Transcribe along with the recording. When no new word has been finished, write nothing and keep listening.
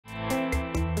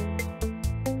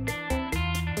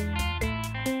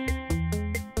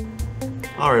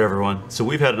All right, everyone. So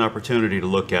we've had an opportunity to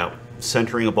look at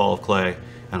centering a ball of clay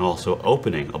and also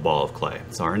opening a ball of clay.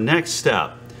 So our next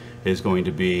step is going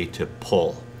to be to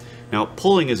pull. Now,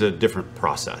 pulling is a different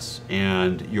process,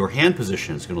 and your hand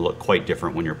position is going to look quite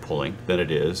different when you're pulling than it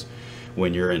is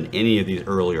when you're in any of these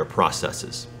earlier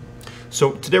processes.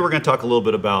 So today we're going to talk a little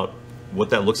bit about what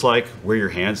that looks like, where your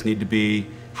hands need to be,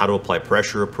 how to apply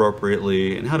pressure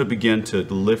appropriately, and how to begin to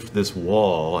lift this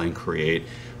wall and create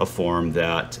a form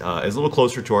that is a little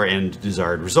closer to our end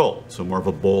desired result, so more of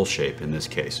a bowl shape in this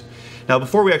case. Now,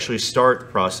 before we actually start the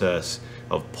process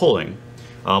of pulling,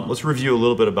 let's review a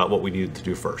little bit about what we need to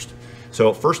do first.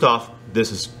 So first off,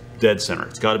 this is dead center.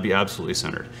 It's got to be absolutely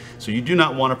centered. So you do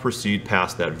not want to proceed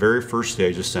past that very first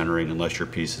stage of centering unless your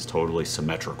piece is totally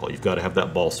symmetrical. You've got to have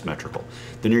that ball symmetrical.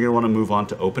 Then you're going to want to move on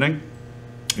to opening.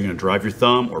 You're going to drive your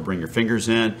thumb or bring your fingers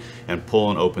in and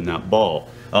pull and open that ball.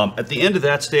 At the end of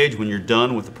that stage, when you're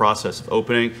done with the process of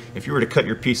opening, if you were to cut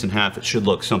your piece in half, it should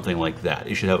look something like that.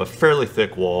 You should have a fairly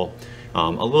thick wall, a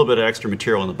little bit of extra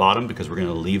material on the bottom because we're going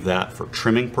to leave that for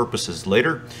trimming purposes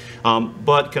later,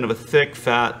 but kind of a thick,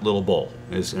 fat little bowl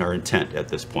is our intent at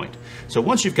this point. So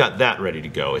once you've got that ready to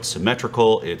go, it's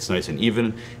symmetrical, it's nice and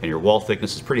even, and your wall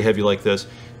thickness is pretty heavy like this,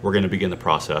 we're going to begin the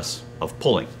process of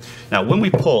pulling. Now, when we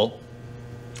pull,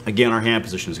 again, our hand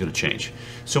position is going to change.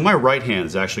 So my right hand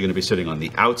is actually going to be sitting on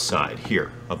the outside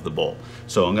here of the bowl.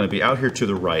 So I'm going to be out here to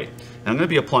the right, and I'm going to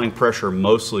be applying pressure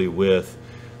mostly with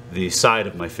the side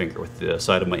of my finger, with the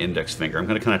side of my index finger. I'm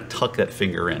going to kind of tuck that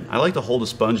finger in. I like to hold a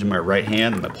sponge in my right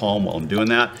hand and my palm while I'm doing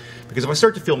that, because if I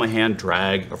start to feel my hand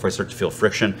drag or if I start to feel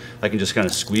friction, I can just kind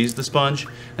of squeeze the sponge,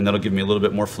 and that'll give me a little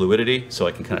bit more fluidity, so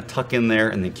I can kind of tuck in there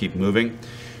and then keep moving.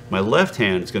 My left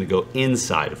hand is going to go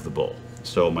inside of the bowl.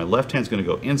 So my left hand is going to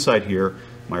go inside here,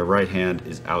 my right hand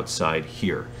is outside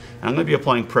here. And I'm going to be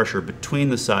applying pressure between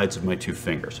the sides of my two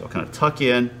fingers. So I'll kind of tuck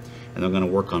in, and I'm going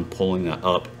to work on pulling that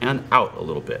up and out a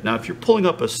little bit. Now, if you're pulling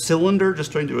up a cylinder,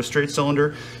 just trying to do a straight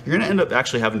cylinder, you're going to end up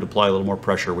actually having to apply a little more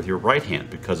pressure with your right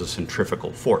hand because of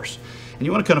centrifugal force. And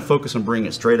you want to kind of focus on bringing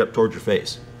it straight up towards your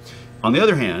face. On the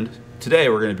other hand, today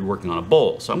we're going to be working on a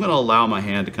bowl. So I'm going to allow my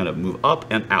hand to kind of move up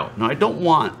and out. Now, I don't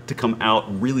want to come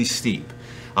out really steep.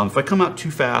 If I come out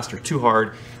too fast or too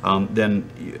hard, then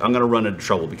I'm going to run into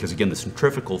trouble because, again, the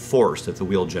centrifugal force that the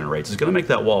wheel generates is going to make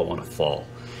that wall want to fall.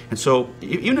 And so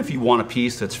even if you want a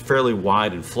piece that's fairly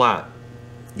wide and flat,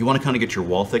 you want to kind of get your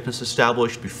wall thickness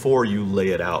established before you lay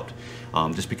it out,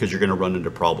 just because you're going to run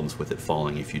into problems with it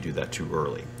falling if you do that too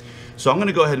early. So I'm going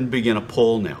to go ahead and begin a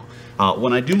pull now.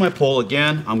 When I do my pull,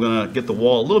 again, I'm going to get the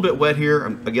wall a little bit wet here.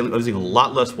 Again, I'm using a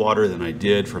lot less water than I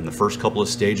did from the first couple of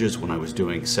stages when I was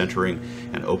doing centering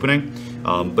and opening,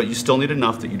 but you still need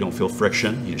enough that you don't feel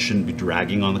friction. You shouldn't be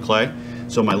dragging on the clay.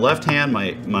 So my left hand,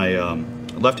 my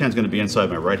left hand's going to be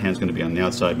inside, my right hand's going to be on the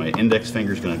outside, my index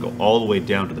finger is going to go all the way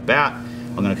down to the bat.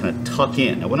 I'm going to kind of tuck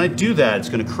in. Now, when I do that, it's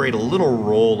going to create a little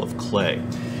roll of clay,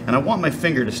 and I want my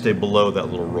finger to stay below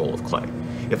that little roll of clay.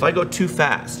 If I go too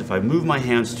fast, if I move my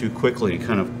hands too quickly and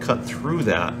kind of cut through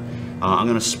that, I'm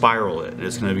going to spiral it, and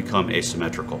it's going to become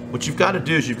asymmetrical. What you've got to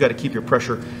do is you've got to keep your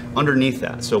pressure underneath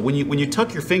that. So when you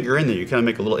tuck your finger in there, you kind of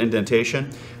make a little indentation,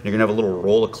 and you're going to have a little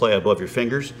roll of clay above your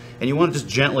fingers, and you want to just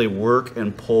gently work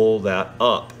and pull that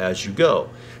up as you go.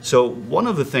 So one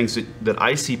of the things that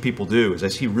I see people do is I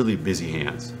see really busy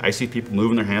hands. I see people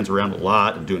moving their hands around a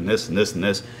lot and doing this and this and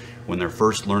this when they're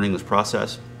first learning this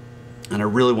process. And I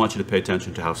really want you to pay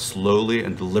attention to how slowly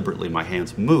and deliberately my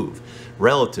hands move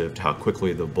relative to how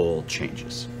quickly the bowl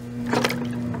changes.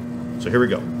 So here we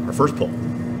go, our first pull.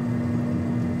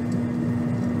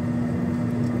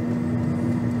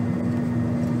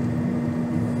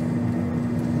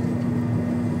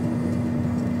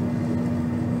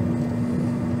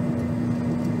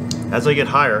 As I get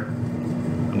higher,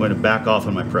 I'm going to back off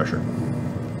on my pressure.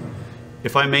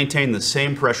 If I maintain the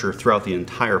same pressure throughout the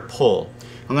entire pull,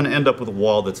 I'm going to end up with a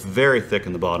wall that's very thick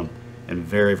in the bottom and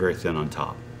very, very thin on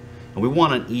top. And we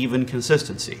want an even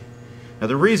consistency. Now,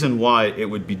 the reason why it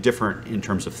would be different in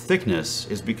terms of thickness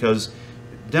is because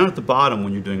down at the bottom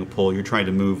when you're doing a pull, you're trying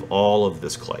to move all of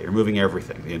this clay. You're moving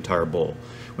everything, the entire bowl.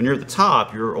 When you're at the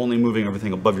top, you're only moving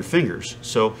everything above your fingers,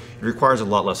 so it requires a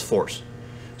lot less force.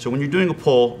 So when you're doing a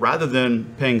pull, rather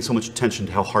than paying so much attention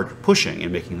to how hard you're pushing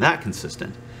and making that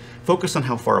consistent, focus on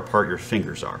how far apart your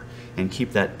fingers are and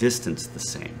keep that distance the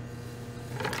same.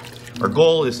 Our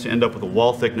goal is to end up with a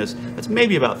wall thickness that's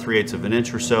maybe about 3/8 of an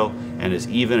inch or so and is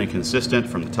even and consistent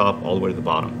from the top all the way to the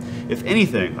bottom. If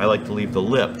anything, I like to leave the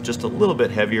lip just a little bit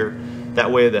heavier.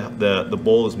 That way the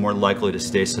bowl is more likely to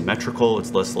stay symmetrical,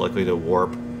 it's less likely to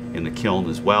warp in the kiln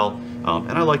as well.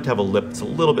 And I like to have a lip that's a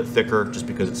little bit thicker just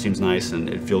because it seems nice and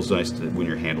it feels nice when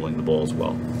you're handling the bowl as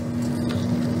well.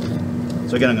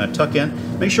 So again, I'm going to tuck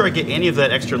in. Make sure I get any of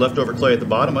that extra leftover clay at the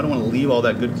bottom. I don't want to leave all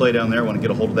that good clay down there. I want to get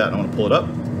a hold of that and I want to pull it up.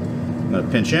 I'm going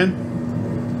to pinch in.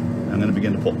 I'm going to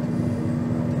begin to pull.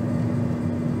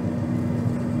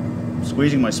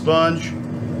 Squeezing my sponge,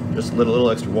 just let a little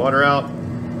extra water out.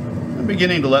 I'm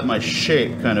beginning to let my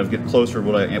shape kind of get closer to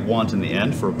what I want in the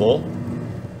end for a bowl.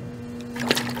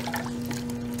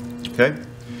 Okay,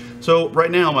 so right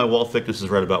now my wall thickness is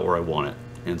right about where I want it.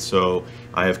 And so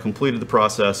I have completed the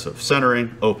process of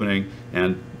centering, opening,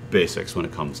 and basics when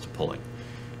it comes to pulling.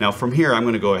 Now from here, I'm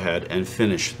going to go ahead and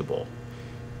finish the bowl.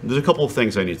 There's a couple of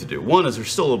things I need to do. One is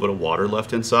there's still a little bit of water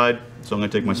left inside, so I'm going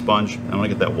to take my sponge and I want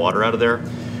to get that water out of there.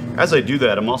 As I do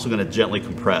that, I'm also going to gently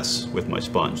compress with my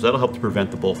sponge. That'll help to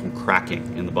prevent the bowl from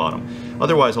cracking in the bottom.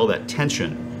 Otherwise, all that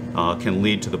tension can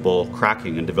lead to the bowl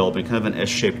cracking and developing kind of an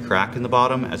S-shaped crack in the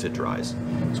bottom as it dries.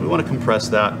 So we want to compress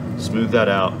that, smooth that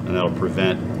out, and that'll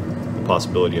prevent the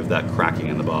possibility of that cracking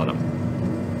in the bottom.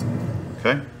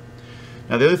 Okay?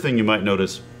 Now the other thing you might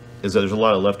notice is that there's a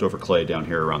lot of leftover clay down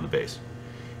here around the base.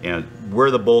 And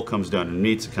where the bowl comes down and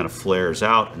meets, it kind of flares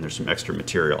out and there's some extra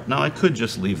material. Now I could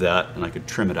just leave that and I could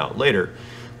trim it out later,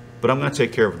 but I'm going to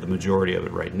take care of the majority of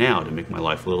it right now to make my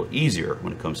life a little easier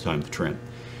when it comes time to trim.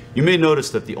 You may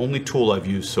notice that the only tool I've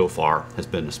used so far has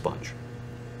been a sponge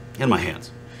and my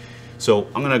hands. So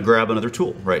I'm going to grab another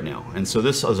tool right now. And so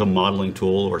this is a modeling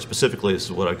tool, or specifically this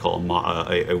is what I call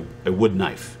a wood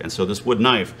knife. And so this wood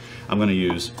knife I'm going to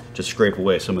use to scrape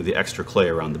away some of the extra clay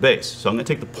around the base. So I'm going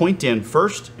to take the point in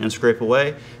first and scrape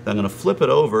away. Then I'm going to flip it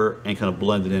over and kind of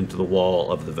blend it into the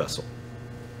wall of the vessel.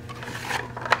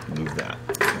 Move that.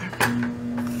 Okay.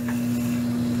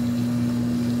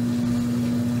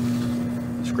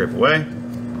 Scrape away,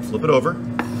 flip it over,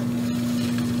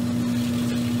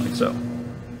 like so.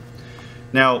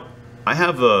 Now, I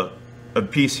have a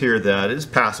piece here that is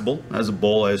passable as a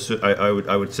bowl.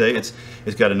 I would say it's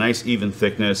got a nice even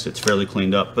thickness. It's fairly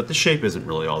cleaned up, but the shape isn't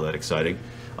really all that exciting.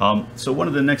 So one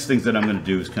of the next things that I'm going to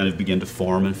do is kind of begin to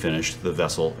form and finish the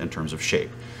vessel in terms of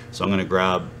shape. So I'm going to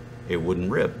grab a wooden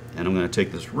rib, and I'm going to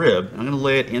take this rib, and I'm going to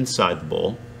lay it inside the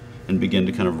bowl and begin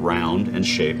to kind of round and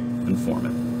shape and form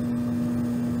it.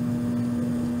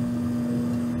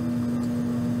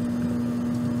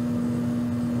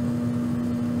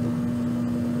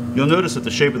 You'll notice that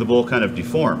the shape of the bowl kind of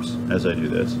deforms as I do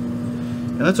this.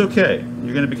 And that's okay.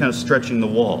 You're going to be kind of stretching the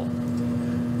wall.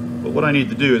 But what I need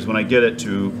to do is when I get it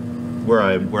to where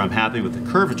I'm happy with the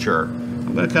curvature,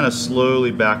 I'm going to kind of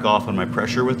slowly back off on my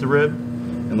pressure with the rib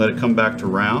and let it come back to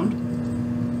round,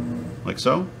 like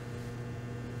so.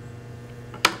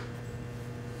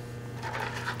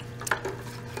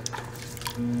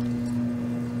 I'm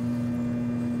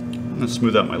going to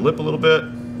smooth out my lip a little bit.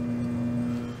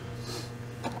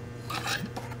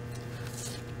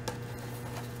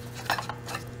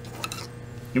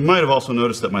 You might have also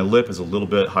noticed that my lip is a little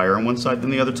bit higher on one side than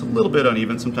the other. It's a little bit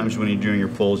uneven. Sometimes when you're doing your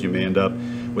pulls, you may end up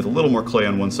with a little more clay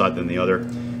on one side than the other.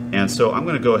 And so I'm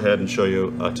going to go ahead and show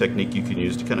you a technique you can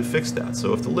use to kind of fix that.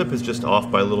 So if the lip is just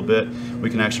off by a little bit, we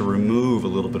can actually remove a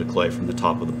little bit of clay from the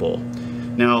top of the bowl.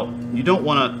 Now, you don't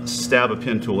want to stab a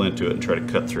pin tool into it and try to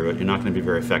cut through it. You're not going to be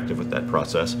very effective with that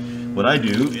process. What I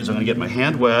do is I'm going to get my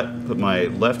hand wet, put my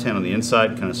left hand on the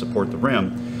inside, kind of support the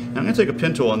rim, and I'm going to take a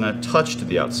pin tool and then touch to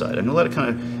the outside. I'm going to let it kind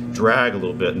of drag a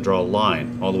little bit and draw a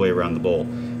line all the way around the bowl.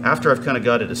 After I've kind of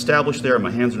got it established there,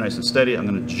 my hands are nice and steady, I'm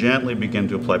going to gently begin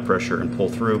to apply pressure and pull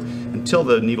through until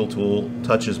the needle tool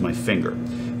touches my finger.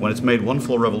 When it's made one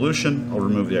full revolution, I'll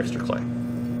remove the extra clay.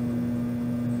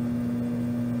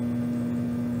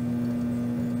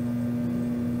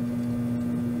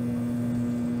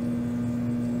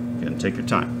 Again, take your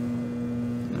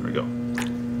time. There we go.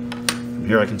 From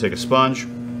here I can take a sponge,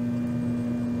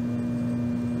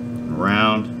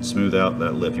 round, smooth out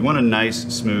that lip. You want a nice,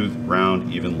 smooth,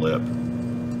 round, even lip.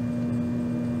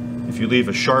 If you leave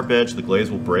a sharp edge, the glaze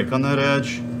will break on that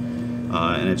edge,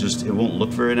 and it won't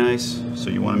look very nice. So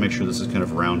you want to make sure this is kind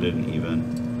of rounded and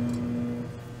even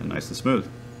and nice and smooth.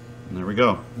 And there we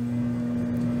go.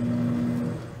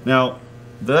 Now,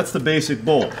 that's the basic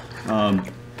bowl.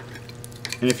 And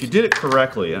if you did it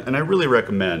correctly, and I really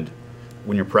recommend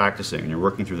when you're practicing and you're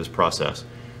working through this process,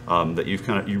 that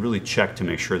you really check to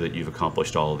make sure that you've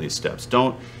accomplished all of these steps.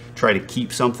 Don't try to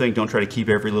keep something, don't try to keep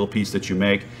every little piece that you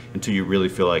make until you really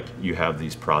feel like you have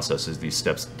these processes, these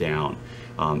steps down.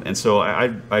 And so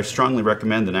I strongly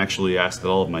recommend and actually ask that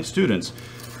all of my students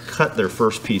cut their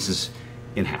first pieces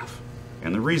in half.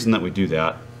 And the reason that we do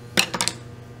that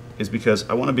is because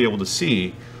I want to be able to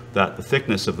see that the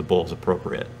thickness of the bowl is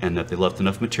appropriate and that they left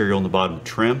enough material in the bottom to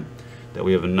trim, that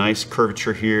we have a nice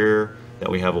curvature here, that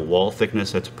we have a wall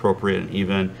thickness that's appropriate and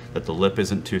even, that the lip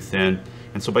isn't too thin.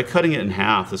 And so by cutting it in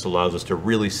half, this allows us to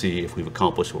really see if we've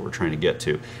accomplished what we're trying to get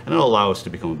to, and it'll allow us to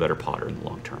become a better potter in the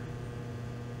long term.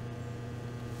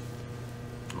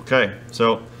 Okay,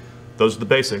 so those are the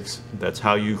basics. That's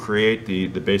how you create the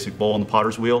basic bowl on the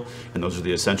potter's wheel, and those are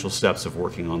the essential steps of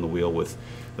working on the wheel with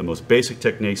the most basic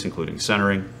techniques, including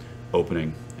centering,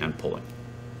 opening, and pulling.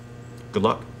 Good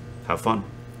luck, have fun,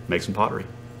 make some pottery.